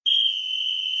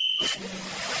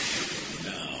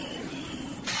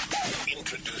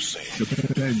Introducing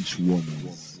the Bench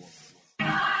Warmers.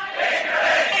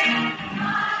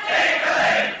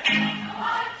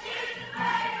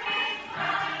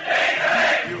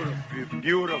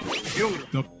 beautiful.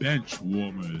 The Bench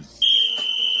Warmers.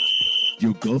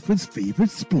 Your girlfriend's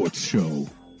favorite sports show.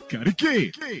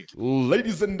 Karike.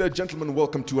 Ladies and gentlemen,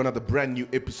 welcome to another brand new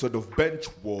episode of Bench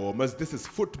Warmers. This is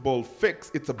Football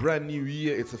Fix. It's a brand new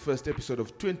year. It's the first episode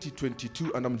of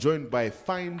 2022, and I'm joined by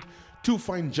two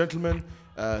fine gentlemen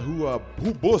who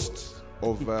boast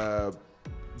of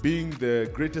being the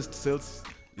greatest sales.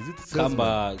 Is it salesman?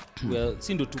 Kamba, well,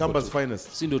 Sindo tuko Kamba's tu. finest.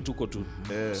 Sindo tuko tu.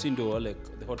 Sindo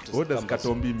like the hottest. What does Kambas.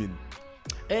 Katombi mean?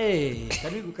 Hey,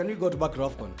 can we go to back to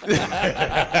AFCON?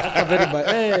 That's a very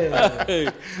bad. Hey.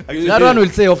 Hey, That one will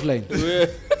say offline.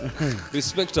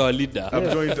 respect our leader. I'm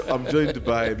joined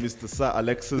by Mr. Sir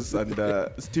Alexis and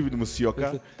Steven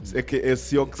Musioka, aka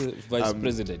Siox, Vice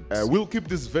President. We'll keep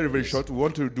this very, very short. We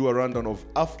want to do a rundown of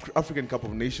African Cup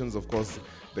of Nations, of course,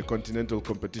 the continental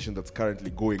competition that's currently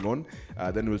going on.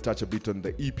 Then we'll touch a bit on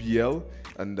the EPL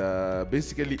and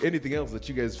basically anything else that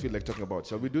you guys feel like talking about.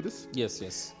 Shall we do this?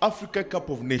 Yes. Africa Cup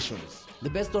of Nations. The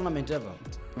best tournament ever.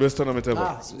 Best tournament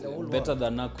ever. In the whole Better world.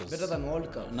 than Narcos. Better than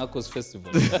World Cup. Narcos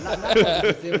Festival. Narcos is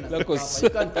the same as Narcos.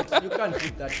 the Cup. You can't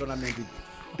put that tournament with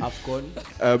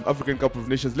AFCON. African Cup of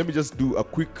Nations. Let me just do a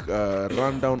quick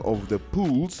rundown of the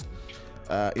pools.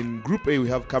 In Group A, we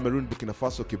have Cameroon, Burkina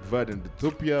Faso, Cape Verde, and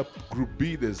Ethiopia. Group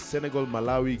B, there's Senegal,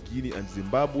 Malawi, Guinea, and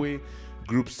Zimbabwe.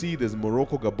 Group C, there's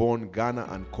Morocco, Gabon, Ghana,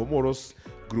 and Comoros.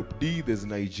 Group D, there's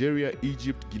Nigeria,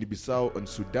 Egypt, Guinea-Bissau, and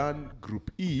Sudan.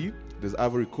 Group E, there's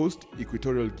Ivory Coast,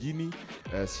 Equatorial Guinea,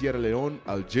 Sierra Leone,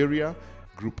 Algeria.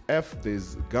 Group F,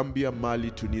 there's Gambia,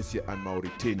 Mali, Tunisia, and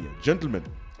Mauritania. Gentlemen,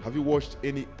 have you watched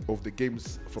any of the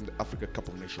games from the Africa Cup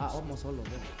of Nations? Almost all of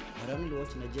them. I only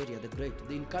watch Nigeria, the great,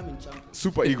 the incoming champions.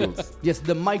 Super Eagles. Yes,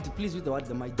 the mighty. Please use the word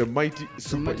the mighty. The mighty The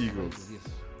Super mighty Eagles. Yes.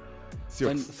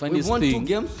 Siox. We've Funniest won 2 thing.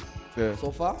 games Yeah.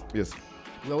 so far. Yes.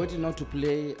 We are waiting now to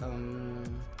play.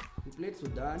 We played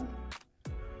Sudan.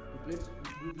 We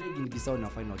played Guinea-Bissau in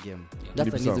our final game. That's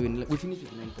an Guinea-Bissau. easy win. We finished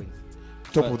with 9 points.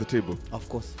 Top of the table. Of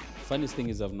course. Funniest thing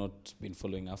is I've not been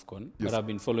following AFCON, Yes. but I've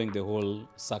been following the whole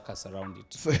circus around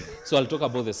it. So I'll talk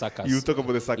about the circus. You talk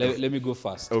about the circus. Let me go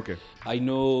first. Okay. I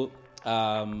know.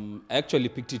 I actually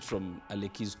picked it from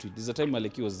Aleki's tweet. There's a time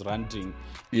Aleki was ranting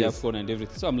the Yes. AFCON and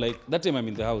everything. So I'm like, that time I'm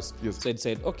in the house. Yes. So I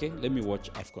said, okay, let me watch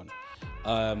AFCON.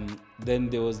 Then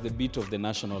there was the beat of the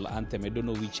national anthem. I don't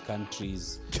know which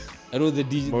countries. I know the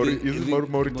DJ. Is it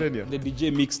Mauritania? The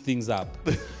DJ mixed things up.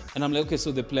 And I'm like, okay,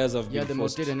 so the players have Yeah, been the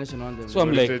forced. Mauritanian national anthem. So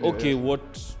I'm like, Mauritania, okay,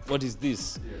 yeah. what is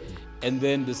this? And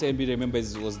then the same bit I remember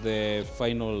was the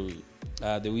final,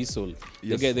 the whistle.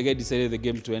 Yes. The guy decided the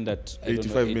game to end at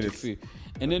 85 minutes. 83.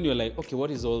 And then you're like, okay,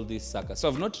 what is all this soccer? So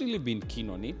I've not really been keen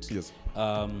on it. Yes.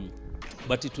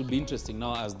 But it will be interesting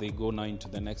now as they go now into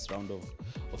the next round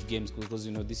of games, because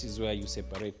you know this is where you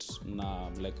separate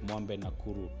like Mwambe and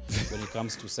Nakuru when it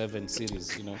comes to 7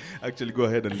 series. You know, Actually, go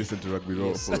ahead and listen to Rugby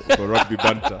Raw for Rugby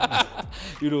Banter.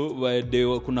 you know where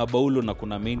kuna Baulo na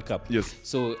kuna Main Cup. Yes.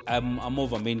 So I'm more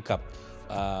of a Main Cup.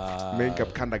 Main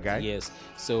Cup kind of guy. Yes.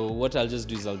 So what I'll just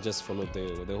do is I'll just follow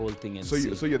the whole thing and So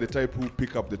see. you're the type who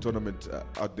pick up the tournament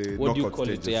at the What do you knockout call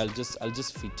stages. it? Yeah, I'll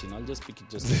just fit in. I'll just pick it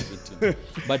just to fit in.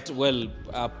 But well,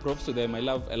 props to them. I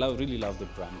really love the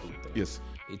branding. Though. Yes.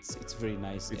 It's very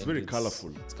nice. It's and very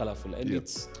colourful. It's colourful, and Yeah.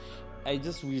 I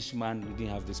just wish, man, we didn't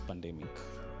have this pandemic.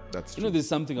 That's You true. know, there's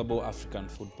something about African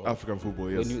football. African football,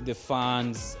 yes. When the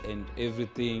fans and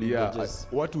everything. Yeah, they're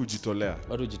just, watu hujitolea.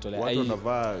 watu hujitolea. Watu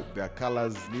wanavaa their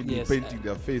colors, nini, Yes, painting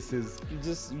their faces. you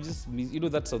just miss, you know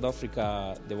that South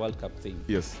Africa, the World Cup thing.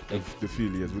 Yes, Like, the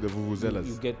feel, yes, with the vuvuzelas.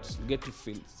 You get to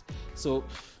feel it. So,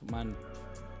 man,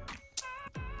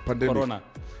 Pandemic. Corona,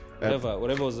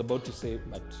 whatever I was about to say,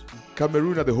 but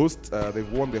Cameroon are the hosts.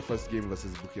 They've won their first game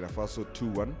versus Burkina Faso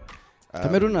 2-1.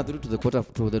 Cameroon are through to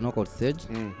the knockout stage.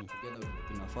 Mm. Together with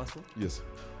Burkina Faso. Yes,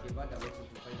 Cape Verde are waiting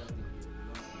to find out if they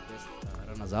belong to the best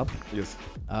runners up. yes.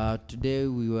 Today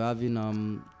we were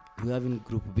having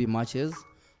Group B matches,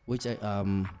 which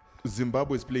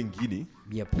Zimbabwe is playing Guinea.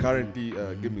 Yep. Currently,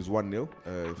 game is 1-0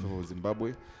 for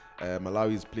Zimbabwe.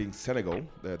 Malawi is playing Senegal.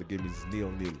 The game is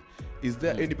 0-0. Is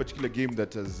there any particular game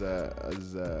that has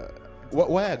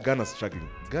why are Ghana struggling?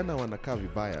 Ghana wanakaa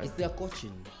vibaya. it's their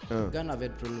coaching. Ghana have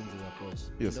had problems with their coach.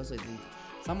 Yes. And also I think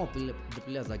some of the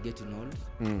players are getting old.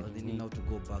 So they need now to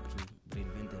go back to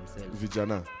reinvent themselves.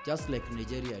 Vijana. Just like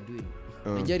Nigeria are doing.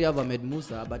 Nigeria have Ahmed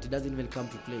Musa, but he doesn't even come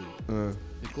to play.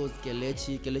 Because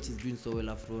Kelechi is doing so well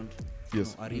up front.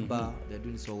 Yes. Ariba, they're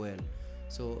doing so well.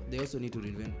 So they also need to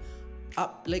reinvent.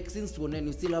 like since 2009,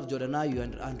 you still have Jordan Ayew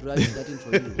and Ryan starting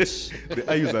for you. The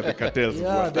Ayus are the cartels.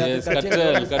 Yeah, bro. they are Yes, the cartel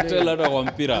player. hata kwa And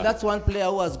mpira. that's one player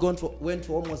who has went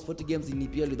for almost 40 games in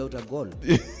EPL without a goal.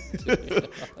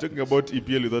 Talking about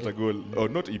EPL without a goal, or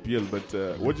not EPL,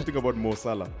 but what do you think about Mo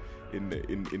Salah in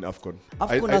AFCON?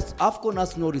 AFCON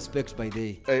has no respect by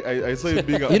the way. I saw him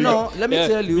being You know, let me Yeah,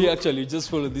 tell we you, actually just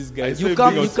follow these guys. I you saw him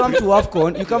come being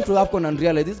you come to AFCON and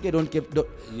realize this guy don't.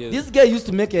 Yes. This guy used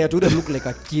to make Yaya Toure look like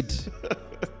a kid.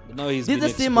 Now he's This been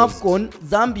is the same exposed. AFCON.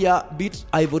 Zambia beat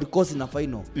Ivory Coast in a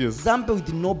final. Yes. Zambia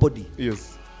with nobody.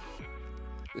 Yes.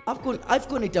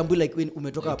 AFCON itambui like when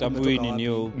umetoka Itambui umetoka ni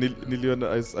wapi. new.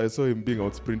 Niliona, I saw him being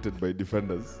outsprinted by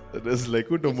defenders. And I was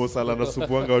like, undo Mo Salah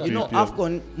anasupuanga watu You know, EPL.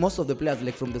 AFCON, most of the players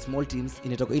like from the small teams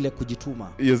inatoka ile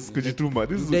kujituma. Yes, kujituma.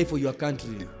 This Die is for your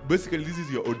country. basically this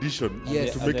is your audition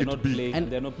Yes. to And make they're it not big. playing.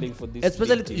 And- They're not playing for this.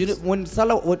 Especially big you know, teams.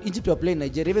 when Egypt were playing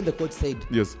Nigeria, even the coach said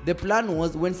Yes. the plan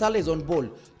was when Salah is on ball,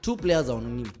 2 players are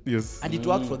on him. Yes. And it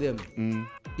worked for them.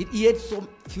 He had so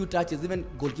few touches, even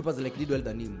goalkeepers like did well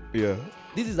than him. Yeah.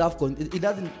 This is AFCON.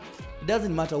 It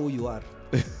doesn't matter who you are.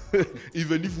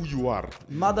 Even if who you are.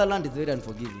 Motherland is very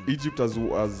unforgiving. Egypt has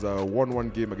won one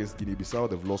game against Guinea-Bissau.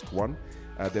 They've lost one.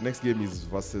 The next game is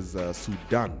versus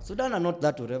Sudan. Sudan are not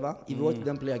that whatever. If you watch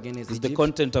them play against Is Egypt, the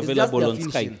content it's just available their on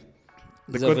finishing. Skype?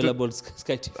 The It's content- available on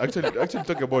Sky TV. Actually,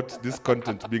 talk about this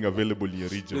content being available in your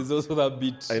region. There's also that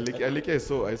bit. I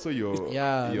saw your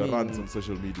Yeah, I mean- rants on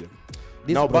social media.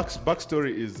 This Now, bro-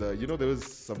 backstory is there was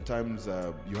sometimes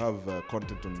you have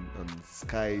content on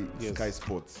Sky Yes. Sky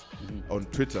Sports on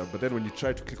Twitter, but then when you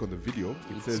try to click on the video,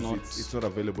 it says not- it's not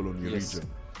available on your Yes. region.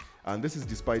 And this is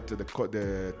despite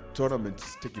the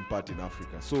tournaments taking part in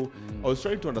Africa. So I was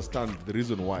trying to understand the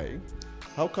reason why.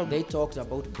 How come? They talked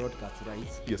about broadcast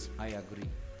rights. Yes. I agree.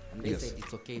 And they Yes. said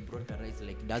it's okay, broadcast rights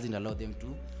like doesn't allow them to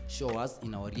show us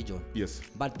in our region. Yes.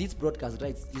 But these broadcast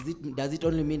rights, does it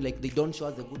only mean like they don't show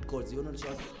us the good calls? You don't show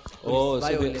us Oh,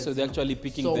 police violence. so they're actually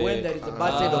picking So the. when there is a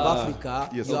bad side of Africa,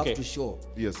 Yes. you Okay. have to show.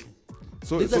 Yes.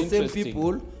 So These are the same interesting.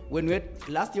 people when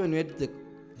last year when we had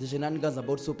the shenanigans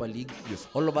about Super League, Yes.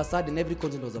 all of a sudden every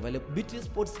content was available. BT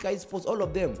Sports, Sky Sports, all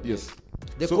of them. yes.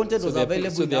 The So- content was they're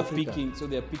available so in they're Africa. picking. So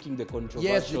they're picking the Yes,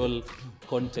 controversial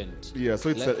content. Yeah. So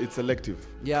Like- it's selective.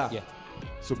 Yeah. Yeah.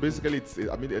 So basically,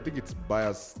 I think it's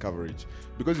biased coverage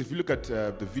because if you look at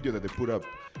the video that they put up,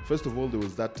 first of all, there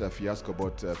was that fiasco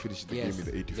about finishing the Yes. game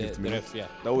in the 85th The minute. ref, yeah.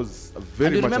 That was very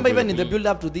And you much remember even in the available. build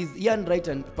up to this, Ian Wright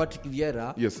and Patrick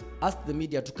Vieira Yes. asked the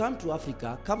media to come to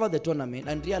Africa, cover the tournament,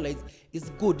 and realize it's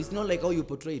good. It's not like how you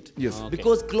portray it. Yes. Okay.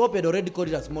 Because Klopp had already called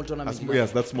it a small tournament. in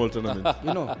Yes, that small tournament.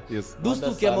 You know, Yes. those two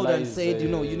Wonder came out Salah and is, said,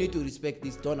 you need to respect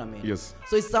this tournament. Yes.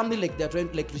 So it's something like they're trying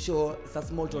to show it's a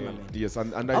small tournament. Yes,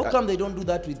 and How come they don't do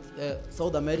that with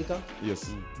South America?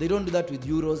 Yes. They don't do that with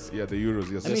Euros. Yeah, the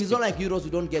Euros. Yes. I mean, it's not like Euros. We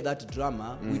don't get that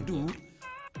drama. We do,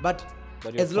 but,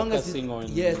 But you're as long as focusing on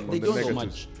yes, on they the don't. negative. so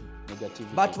much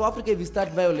negativity. But for Africa, if you start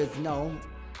violence now,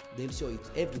 they'll show it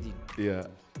everything. Yeah.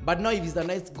 But now, if it's a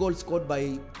nice goal scored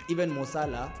by even Mo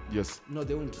Salah, Yes. no,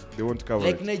 they won't. They won't cover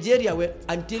Like it. Nigeria, where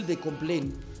until they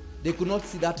complained, they could not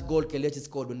see that goal Kelechi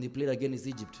scored when they played against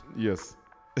Egypt. Yes.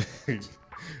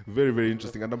 Very, very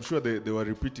interesting. And I'm sure they were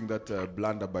repeating that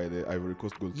blunder by the Ivory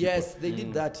Coast goalkeeper. Yes, they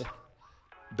did that.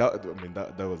 That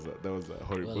was a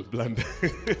horrible blunder.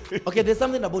 Okay, there's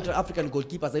something about African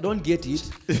goalkeepers. I don't get it,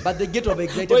 but they get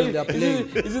overexcited Wait, when they're playing.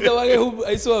 is it the one guy who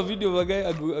I saw a video of a guy,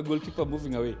 a goalkeeper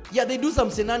moving away? Yeah, they do some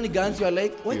shenanigans. You are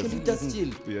like, why Yes. can't you just chill?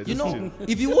 Yeah, you just know, chill.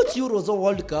 if you watch Euros or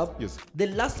World Cup, Yes. the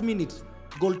last minute,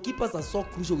 goalkeepers are so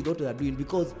crucial with what they are doing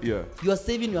because Yeah. you are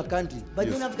saving your country. But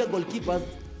Yes. then African goalkeepers,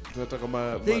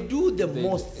 Tunataka they do the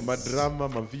most. madrama,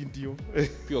 mavideo.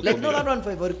 Pure Like comedy. no that one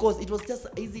for Ivory Coast, it was just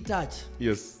an easy touch.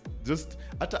 Yes, just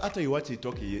hata iwache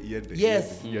itoke iende.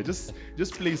 Yes. Yeah, just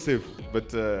play safe.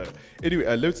 But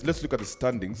anyway, let's look at the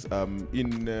standings. Let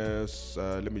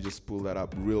me just pull that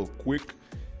up real quick.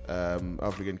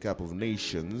 African Cup of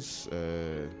Nations.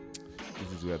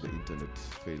 This is where the internet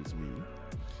fails me.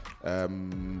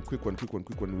 Quick one.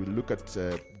 We'll look at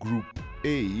Group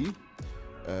A.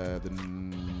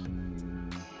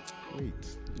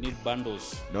 Wait. You need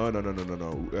bundles. No.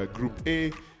 Group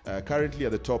A, currently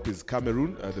at the top is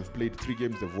Cameroon. They've played 3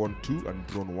 games, they've won 2 and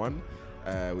drawn 1.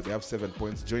 They have 7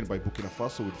 points, joined by Burkina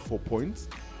Faso with 4 points.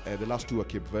 The last 2 are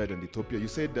Cape Verde and Ethiopia. You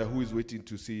said who is waiting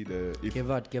to see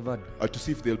Kevad. to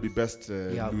see if they'll be best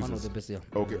Yeah, losers. one of the best, yeah.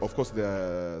 Okay, of course there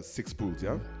are 6 pools,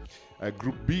 yeah.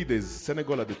 Group B, there's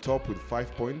Senegal at the top with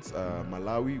 5 points.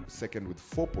 Malawi second with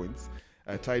 4 points.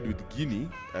 tied with Guinea,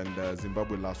 and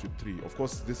Zimbabwe last with 3. Of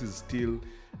course, this is still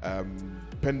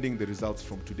pending the results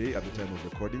from today at the time of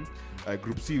recording.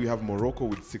 Group C, we have Morocco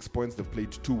with 6 points. They've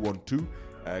played 2-1-2.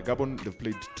 Gabon, they've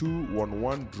played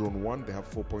 2-1-1, drawn 1. They have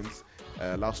 4 points.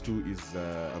 Last 2 is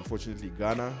unfortunately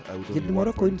Ghana. With Did only 1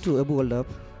 Morocco point. into Abu World Cup?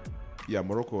 Yeah,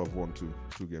 Morocco have won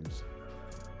two games.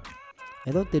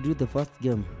 I thought they drew the first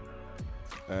game.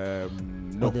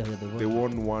 No, they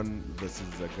won 1 versus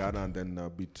Ghana and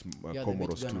then beat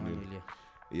Comoros 2-0.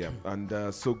 Yeah,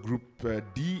 and so Group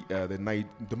D,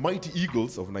 the Mighty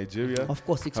Eagles of Nigeria, Of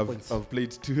course, 6 points. have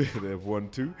played 2. They've won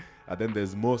 2. And then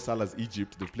there's Mo Salah's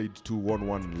Egypt. They played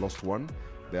 2-1-1, lost 1.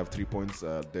 They have 3 points.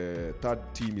 The third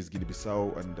team is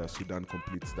Guinea-Bissau, and Sudan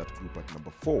completes that group at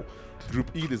number 4.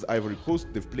 Group E, there's Ivory Coast.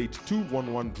 They've played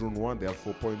 2-1-1, drawn 1. They have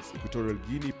 4 points. Equatorial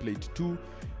Guinea played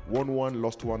 2-1-1,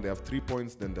 lost 1. They have 3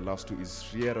 points. Then the last 2 is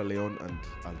Sierra Leone and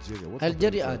Algeria. What's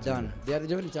Algeria are happening to done. They are the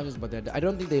defending champions, but I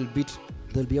don't think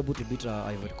they'll be able to beat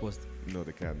Ivory Coast. No,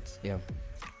 they can't. Yeah.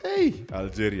 Hey,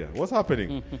 Algeria, what's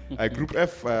happening? Group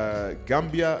F,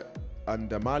 Gambia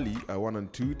and Mali are 1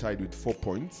 and 2, tied with 4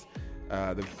 points.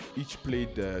 They've each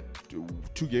played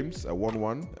 2 games,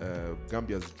 1-1.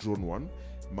 Gambia's drawn 1.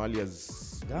 Mali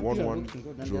has won 1,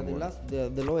 drawn 1. They're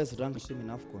the lowest ranked team in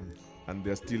AFCON. And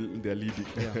they're leading.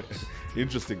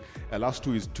 Interesting. Last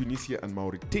 2 is Tunisia and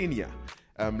Mauritania.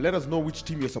 Let us know which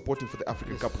team you're supporting for the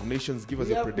African Cup of Nations. Give us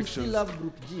your predictions. We still have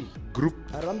Group G.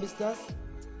 Group Harambee Stars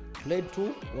played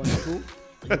 2-1-2.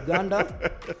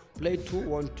 Uganda played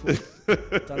 2-1-2.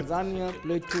 Tanzania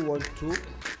played 2-1-2.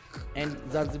 And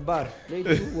Zanzibar played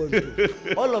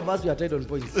 2-1-2. All of us were tied on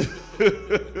points.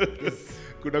 Yes.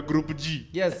 Kuna Group G.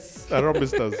 Yes. Harambee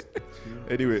Stars.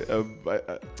 Anyway,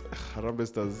 Harambee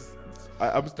Stars.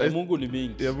 Mungu ni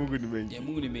mengi. Ya Mungu ni mengi. Ya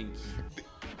Mungu ni mengi.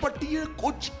 Patie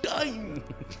coach time.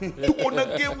 Tuko na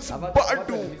games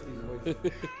bado.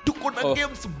 Tuko na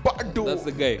games bado. That's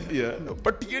the guy. Yeah.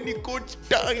 Patie ni coach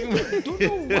time. I don't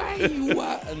know why you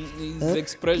are. And his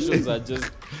expressions are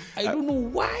just. I don't know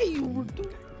why you would do.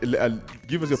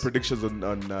 Give us your predictions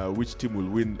on which team will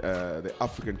win the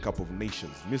African Cup of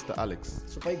Nations. Mr. Alex.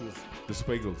 Super Eagles. The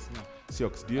Super Eagles. No.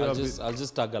 Seahawks. Do you I'll have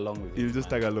just tag along with you. You'll just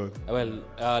tag along. Well,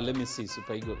 let me see.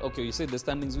 Super Eagles. Okay, you said the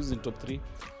standings. Who's in top 3?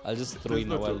 I'll just throw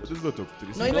in a wild. This is not top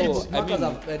 3. No, even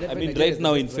No, I mean right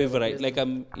now in favor, right? Like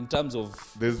I'm in terms of.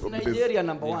 There's Nigeria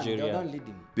number 1. Nigeria. They're done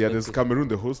leading. yeah, there's Cameroon,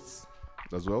 the hosts,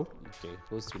 as well. Okay,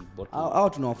 host will bottom. Hao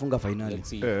tunawafunga finali. Let's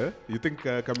see. You think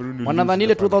Cameroon will Wanadhani ile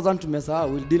lose the final? 2000 tumesahau,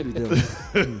 we'll deal with them.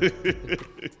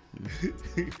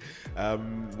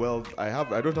 Well,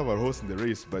 I don't have a host in the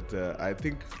race, but I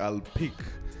think I'll pick.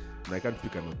 And I can't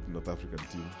pick a North African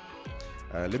team.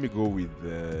 Let me go with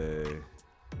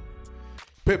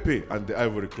Pepe and the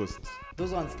Ivory Coast.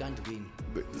 Those ones can't win.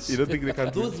 You don't think they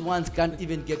can? Those ones can't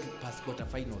even get past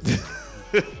quarterfinals.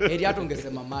 Eri hata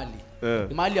ungesema Mali.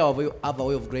 Mali have a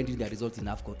way of grinding their results in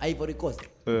AFCON. Ivory Coast.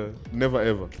 Never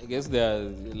ever. I guess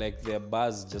their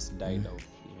bars just died out.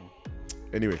 You know.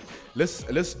 Anyway,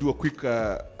 let's do a quick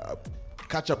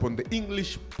catch up on the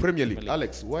English Premier League.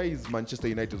 Alex, why is Manchester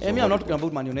United so Me, I'm not horrible? talking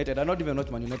about Man United. I don't even watch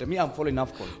Man United. Me, I'm following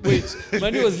AFCON. Wait,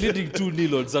 Manu was leading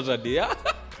 2-0 on Saturday. Yeah?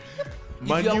 If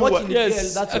you are Man U watching wa- EPL,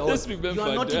 Yes, that's I your just own. You remembered.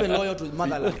 are not even loyal to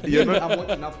motherland. You're not- I'm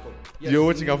watching AFCON. Yes. You're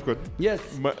watching AFCON? Yes.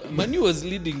 Manu was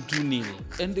leading 2-0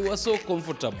 and they were so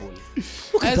comfortable.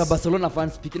 Look at the As- Barcelona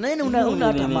fans speaking. Nani No, una no,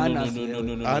 hata no, no, maana. no, no,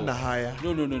 no, no, Ana no. haya.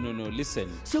 No. Listen.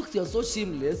 Silks, you're so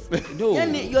shameless. No.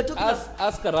 Yani, you're talking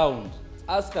Ask around.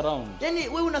 Ask around. yani,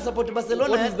 wewe una support Barcelona.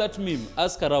 What is that meme?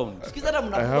 Ask around. Sikiza hata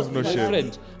mna I have force no na- My shame.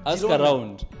 friend, ask Girona.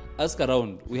 around. Ask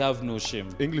around. We have no shame.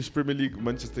 English Premier League,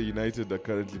 Manchester United are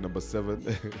currently number 7.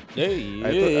 Hey.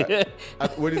 I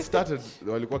thought, when it started,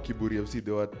 walikuwa Kiburi FC,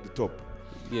 they were at the top.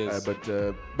 Yes.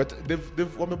 But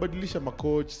they've wamebadilisha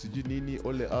macoach, sijui nini,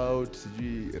 Ole out,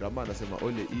 sijui Rama anasema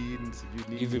Ole in, sijui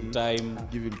nini. Give him time.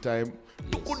 Give him time.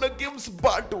 Tuko na games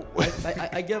bado.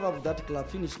 I gave up that club,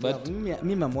 finished But- club.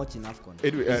 Me, I'm watching AFCON.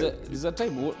 Anyway, There's a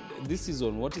time this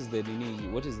season. What is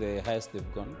the highest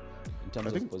they've gone in terms I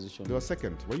of think position? they were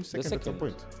second. Were you second, at some second.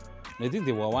 point? I think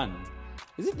they were 1.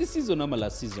 Is it this season or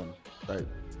last season? Right.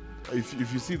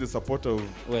 If you see the support of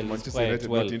Well, it's Manchester quite United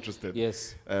well. not interested.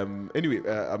 Yes. Anyway,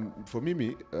 for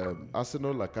me,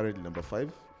 Arsenal are currently number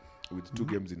 5 with 2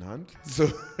 games in hand. So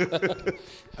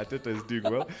Arteta is doing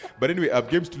well. But anyway,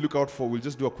 games to look out for. We'll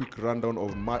just do a quick rundown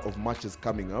of matches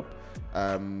coming up.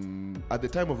 At the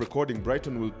time of recording,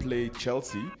 Brighton will play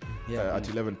Chelsea at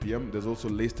 11 p.m. There's also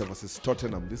Leicester versus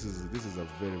Tottenham. This is a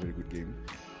very, very good game.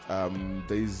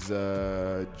 There is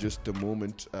just a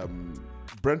moment.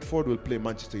 Brentford will play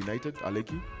Manchester United.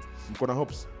 Aleki. Mko na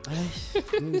hopes?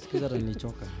 Mimi siku hizi hata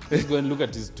nilichoka. Just go and look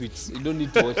at his tweets. You don't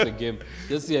need to watch the game.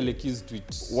 Just see Aleki's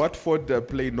tweets. Watford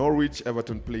play Norwich,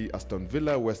 Everton play Aston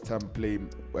Villa, West Ham play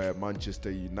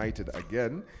Manchester United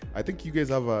again. I think you guys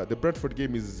have the Brentford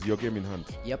game is your game in hand.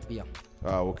 Yep, yeah.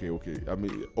 Okay. I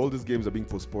mean, all these games are being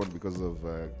postponed because of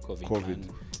COVID,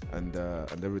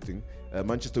 and everything.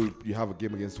 Manchester, you have a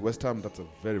game against West Ham. That's a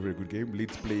very, very good game.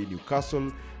 Leeds play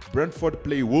Newcastle. Brentford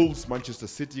play Wolves. Manchester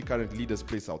City, current leaders,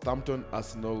 play Southampton.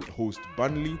 Arsenal host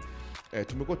Burnley.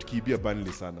 Tumekuwa tukiibia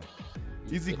Burnley sana.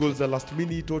 Hizi goals za last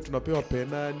minute, tunapewa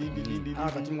pena nini.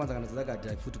 Timu kwanza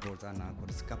kanachezaga football sana,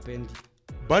 kwa sikapendi.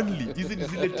 Burnley, hizi ni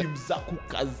zile timu za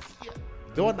kukazia.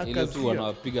 They want Ile tu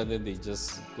wanawapiga, then they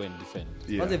just go and defend.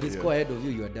 Once if they score ahead of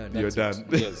you, you are done. You're done.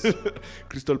 Yes.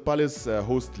 Crystal Palace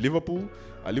host Liverpool.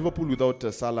 Liverpool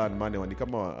without Salah and Mane ni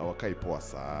kama wakai poa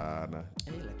sana.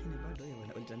 Lakini bado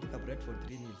walitandika Brentford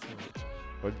 3-0.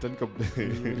 Walitandika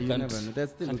You never know.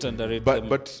 That's still Can't underrate them.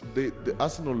 but the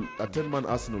Arsenal, a 10-man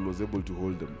Arsenal was able to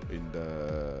hold them in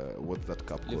the what's that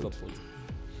cup called? Liverpool.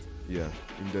 Yeah,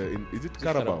 is it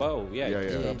Carabao? Carabao? Yeah,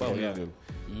 Carabao, yeah.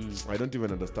 3-0. I don't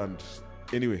even understand.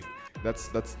 Anyway, that's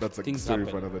a Things story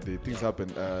happen. for another day. Things happen.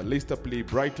 Leicester play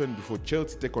Brighton before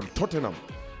Chelsea take on Tottenham.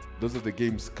 Those are the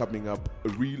games coming up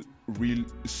real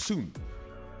soon.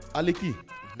 Aleki,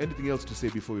 anything else to say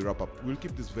before we wrap up? We'll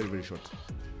keep this very, very short.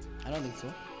 I don't think so.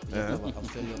 We just have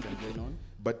Australia going on.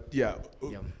 But yeah,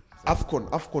 Yeah.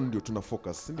 AFCON ndio tuna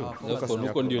focus, si ndio? Focus Focus Afcon, ni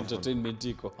huko ndio AFCON. entertainment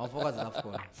iko. Our focus is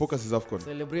AFCON. Focus is AFCON.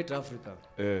 Celebrate Africa.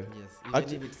 Eh. Yes.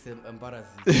 Actu- Even if it's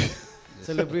embarrassing.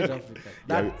 Celebrate Africa.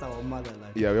 That's our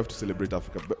motherland. Yeah, we have to celebrate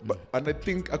Africa. And I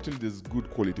think actually there's good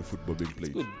quality football being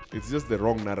played. good. It's just the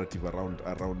wrong narrative around the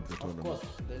Of tournament. course,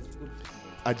 there's good football.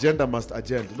 Agenda must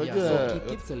agenda. Yeah, so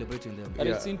keep celebrating them. But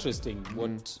Yeah. it's interesting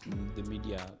what the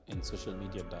media and social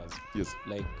media does. Yes.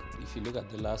 Like, if you look at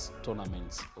the last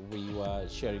tournaments, we were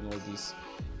sharing all these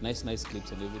nice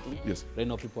clips and everything. Yes. Right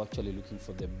now, people are actually looking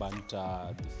for the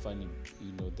banter, the funny,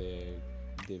 the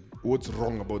What's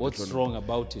wrong about the what's tournament? wrong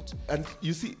about it. And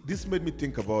you see, this made me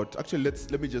think about. Actually,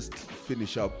 let me just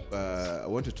finish up. I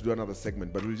wanted to do another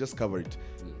segment, but we'll just cover it.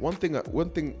 One thing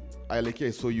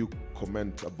I saw you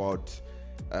comment about.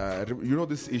 You know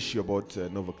this issue about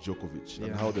Novak Djokovic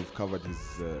and how they've covered his.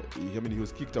 He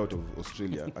was kicked out of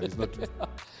Australia and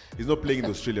he's not playing in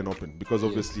the Australian Open because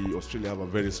obviously Australia have a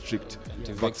very strict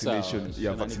vaccination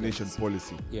shenanigans.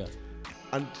 policy. Yeah,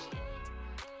 And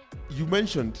you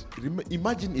mentioned,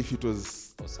 imagine if it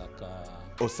was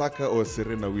Osaka or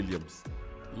Serena Williams.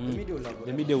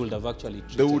 the media would have actually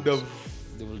treated,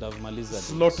 They would have maliza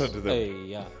slaughtered them. Hey,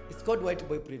 yeah. It's called white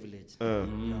boy privilege.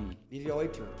 If you're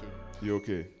white, you're okay. You're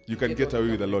okay. You can get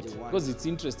away with a lot. Because it's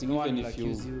interesting, No one even will if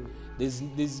accuse you.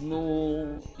 there's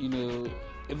no,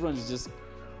 everyone is just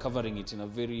covering it in a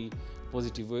very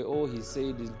positive way. Oh, he said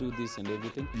he'll do this and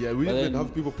everything. Yeah, we But even then-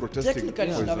 have people protesting Technically,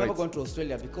 for should his have never rights. gone to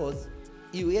Australia because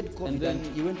he had COVID and,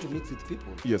 then- he went to mix with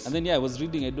people. Yes. And then I was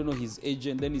reading, I don't know his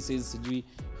agent. Then he says sijui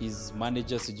his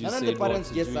manager sijui And then said the parents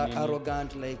what, just sijui are nini.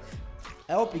 arrogant, like,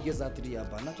 I hope he gets a 3 year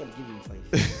ban. Actually, give him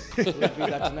 5. It will be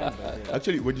 39, but yeah.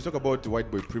 Actually, when you talk about white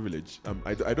boy privilege,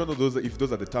 I don't know if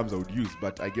those are the terms I would use,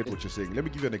 but I get what you're saying. Let me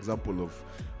give you an example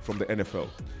from the NFL.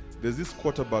 There's this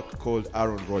quarterback called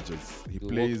Aaron Rodgers. He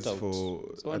plays walked out. for.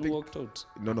 Someone walked out.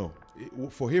 No.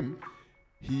 For him,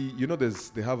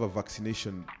 they have a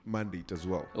vaccination mandate as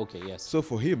well. Okay, yes. So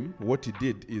for him, what he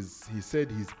did is he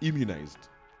said he's immunized.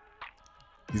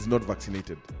 He's not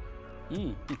vaccinated.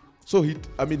 So he'll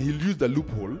use the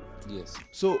loophole. Yes.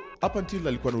 So up until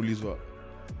alikuwa naulizwa,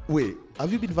 wait,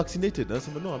 have you been vaccinated? And I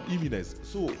said, no, I'm immunized.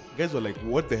 So guys were like,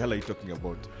 what the hell are you talking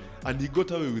about? And he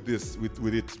got away with this,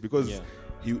 with it, because Yeah.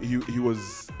 he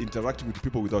was interacting with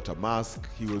people without a mask.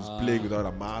 He was playing without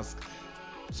a mask.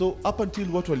 So up until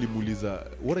what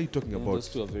walimuuliza, what are you talking about? Those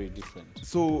two are very different.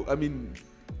 So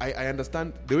I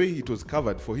understand the way it was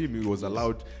covered for him. It was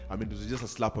allowed. It was just a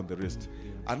slap on the wrist.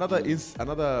 Another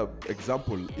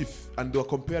example. And they were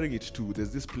comparing it to,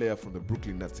 there's this player from the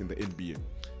Brooklyn Nets in the NBA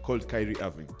called Kyrie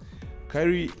Irving.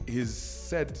 Kyrie, he's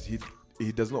said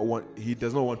he does not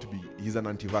want to be. He's an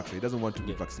anti-vaxxer. He doesn't want to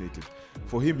be vaccinated.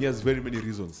 For him, he has very many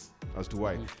reasons as to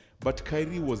why. But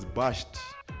Kyrie was bashed.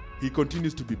 He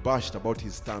continues to be bashed about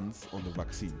his stance on the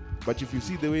vaccine. But if you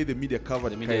see the way the media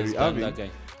covered The media has Kyrie done Irving that guy.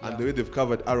 and the way they've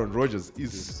covered Aaron Rodgers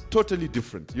is totally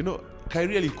different.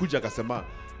 Kyrie alikuja akasema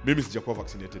mimi sijakuwa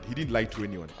vaccinated. He didn't lie to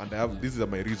anyone. And these are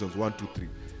my reasons 1, 2, 3.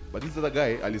 But this other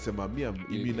guy alisema me I'm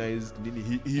immunized.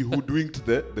 He hoodwinked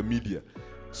the media.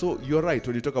 So you're right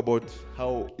when you talk about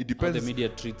how it How depends. the media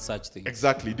treats such things.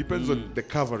 Exactly. It depends on the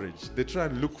coverage. They try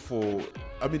and look for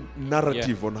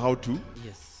narrative on how to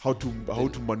Yes. how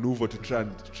to maneuver to try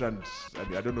and I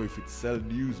mean, I don't know if it's sell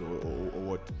news or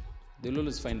what. They'll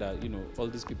always find out, all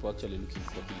these people actually looking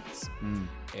for hits.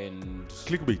 And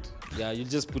Clickbait. yeah, you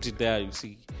just put it there, you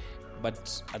see.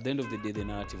 But at the end of the day, the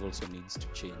narrative also needs to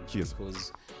change. Yes.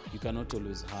 Because you cannot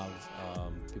always have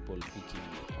people picking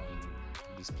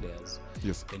on these players.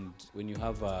 Yes. And when you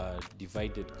have a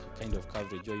divided kind of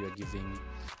coverage where you're giving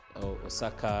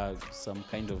Osaka some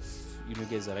kind of, you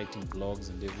guys are writing blogs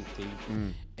and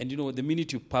everything. And the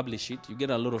minute you publish it, you get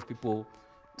a lot of people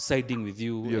siding with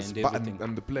you Yes, and everything.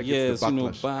 and the player gets the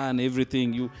backlash. Ban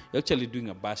everything. You're actually doing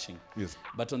a bashing. Yes.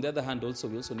 But on the other hand, also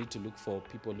we also need to look for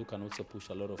people who can also push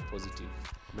a lot of positive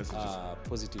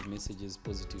messages,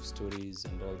 positive stories,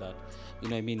 and all that.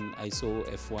 I saw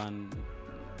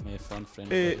my F1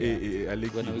 friend.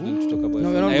 Aleki. When are we going to talk about No,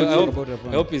 F1? we're not I going to talk hope- about F1.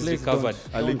 I hope he's Please recovered.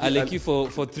 don't. Aleki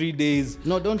for 3 days.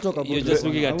 No, don't talk about You're just F1.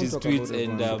 looking I at won't his talk tweets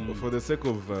about and F1. For the sake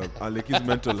of Aleki's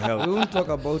mental health, We won't talk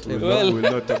about we'll, F1. not,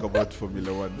 we'll not talk about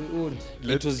Formula One. We won't.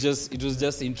 it was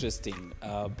just interesting.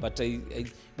 But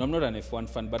I'm not an F1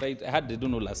 fan, but I don't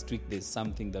know, last week there's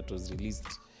something that was released.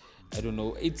 I don't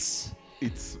know. It's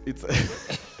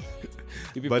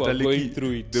people but are Aleki, going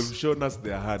through it. they've shown us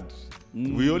their hand.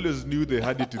 We always knew they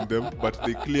had it in them, but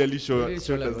they clearly showed us.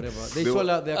 They were- sold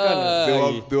out their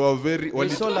colors. They were very. They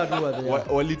sold out who are there.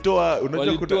 Walitoa,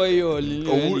 unajua kuna- Walitoa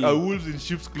hiyo, a wolf in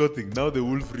sheep's clothing. Now the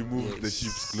wolf removed the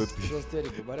sheep's It clothing. was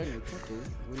terrible, but anyway, it's okay.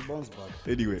 We'll bounce back.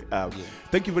 Anyway,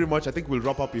 thank you very much. I think we'll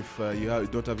wrap up if you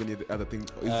don't have any other thing.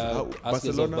 Ask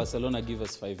yourself, Barcelona give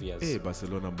us 5 years. Hey,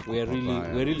 Barcelona. mko We're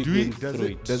really Do we- going does through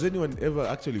it- it. Does anyone ever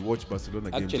actually watch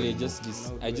Barcelona games? Actually,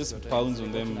 anymore? I just pounce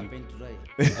on them. Paint dry.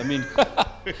 I mean,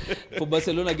 for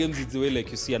Barcelona games, it's the way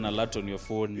like you see an alert on your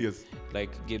phone, Yes.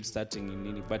 like game starting in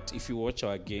Nini. But if you watch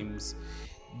our games,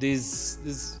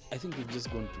 there's I think we've just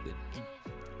gone to the deep.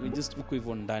 We just uko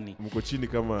hivyo ndani. Mko chini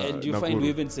kama And you find Nakuru. we're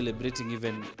even celebrating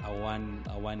even a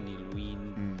 1-0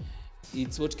 win.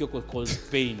 It's what Kyoko calls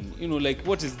pain. Like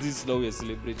what is this now we're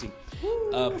celebrating?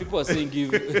 People are saying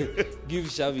give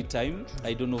Xavi time.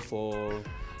 I don't know for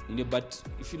but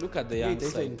if you look at the young They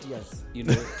say in side, tears.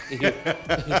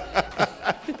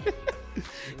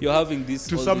 you're having this.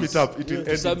 To all sum this- it up, it will to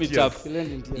end sum in it tears. up. It'll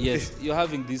end in tears. Yes, you're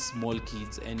having these small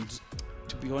kids, and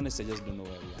to be honest, I just don't know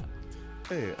where we are.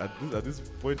 Hey, at this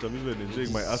point, I'm even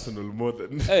enjoying my Arsenal more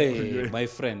than. Hey, my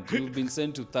friend, you've been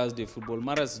sent to Thursday football.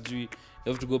 Mara sijui, you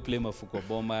have to go play Mafuko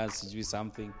Bombers, sijui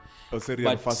something.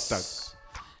 Syrian fast tag.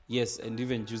 Yes, and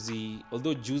even Juicy,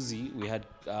 although Juicy, we had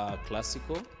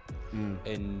Classico,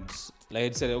 and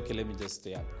like I said, okay, let me just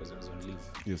stay up because I was on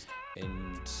leave. Yes.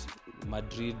 And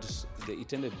Madrid,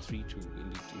 it ended 3-2,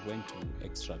 and it went to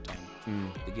extra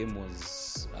time. The game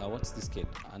was, what's this kid?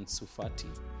 Ansu Fati.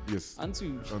 Yes.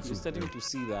 Ansu, we're starting to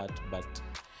see that, but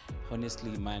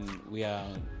honestly, man, we are,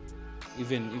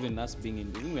 even us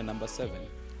being we're number 7,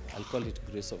 I'll call it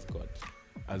grace of God.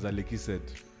 As Aleki said,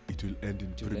 it will end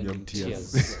in To end premium in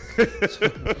tears.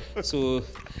 So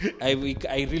I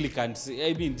really can't say.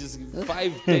 I mean, just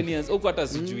 5-10 years. Okwata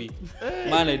sijui.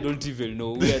 Man, I don't even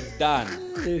know. We are done.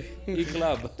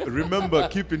 E-club. Remember,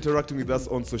 keep interacting with us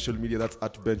on social media. That's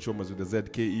at Benchwarmers with the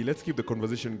ZKE. Let's keep the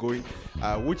conversation going.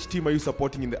 Which team are you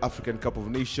supporting in the African Cup of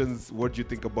Nations? What do you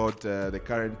think about the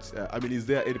current? Is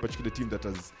there any particular team that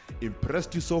has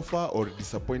impressed you so far or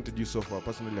disappointed you so far?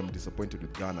 Personally, I'm disappointed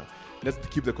with Ghana. Let's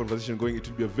keep the conversation going. It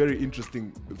will be a very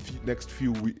interesting next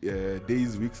few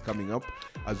days, weeks coming up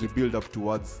as we build up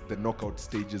towards the knockout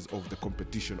stages of the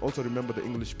competition. Also, remember the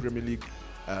English Premier League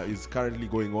is currently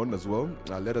going on as well.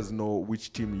 Let us know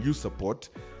which team you support,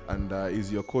 and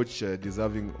is your coach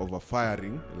deserving of a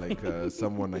firing like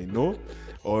someone I know,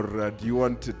 or do you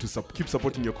want to keep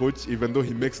supporting your coach even though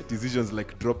he makes decisions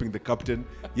like dropping the captain?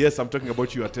 Yes, I'm talking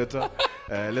about you, Arteta.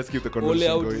 Let's keep the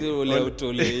conversation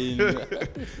going.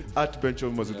 At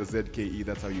Benchwarmers with the ZKE,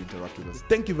 that's how you interact with us.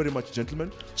 Thank you very much,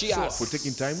 gentlemen. Cheers. For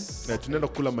taking time. Tunaenda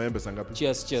kula maembe sangapi?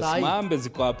 Cheers. Sai. Maambe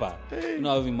ziko hapa.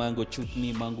 Having mango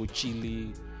chutney, mango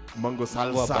chili, Mango mango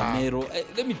salsa. habanero.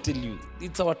 Let me tell you,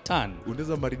 it's our turn.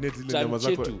 Unaweza marinate zile Turn nyama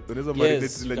zako. chetu. Unaweza marinate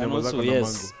Yes, zile can nyama also, zako na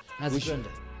yes. mango. Nazipenda.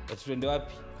 Tuende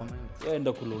wapi? Komenda.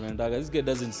 Enda kula unaendaga. This guy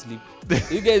doesn't sleep.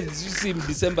 You guys you see him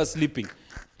December sleeping.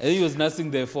 And he was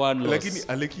nursing the F1 loss. Lakini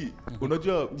Aleki,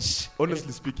 unajua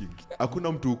honestly speaking,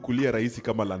 hakuna mtu ukulia rahisi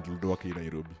kama landlord wake in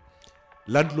Nairobi.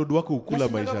 Landlord wako ukula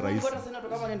maisha rahisi. Mbona sana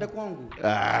kama naenda kwangu?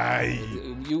 Ai.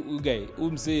 You guy,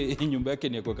 umse nyumba yake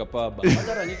ni ya kuweka paba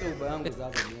Hata nipe uba yangu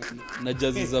sasa. na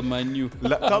jazi za manu.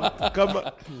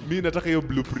 Kama mi nataka hiyo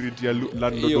blueprint ya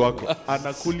landlord Yo. wako.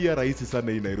 Anakulia rahisi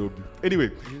sana in Nairobi. Anyway,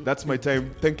 that's my time.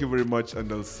 Thank you very much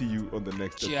and I'll see you on the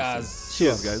next episode. Cheers.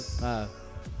 Cheers guys.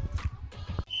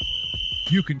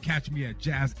 You can catch me at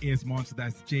Jazz Is Monster.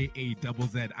 That's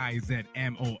JAZZIZMONSTER.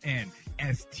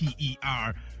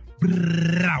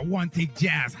 Brrrr, one take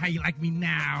jazz. How you like me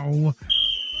now?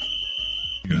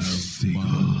 My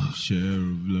share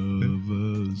of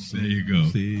lovers. There you go.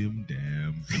 Same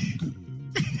damn good.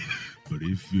 But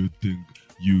if you think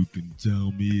you can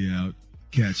tell me out,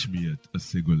 catch me at a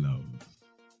Sigolove,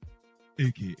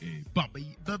 aka Baba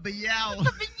Yow. Baba Yow.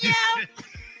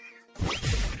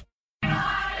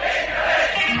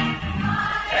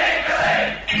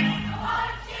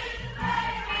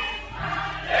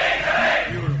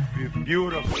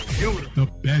 Beautiful, beautiful.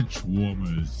 The Bench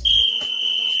Warmers.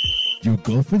 Your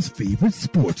girlfriend's favorite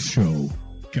sports show.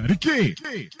 Got a key.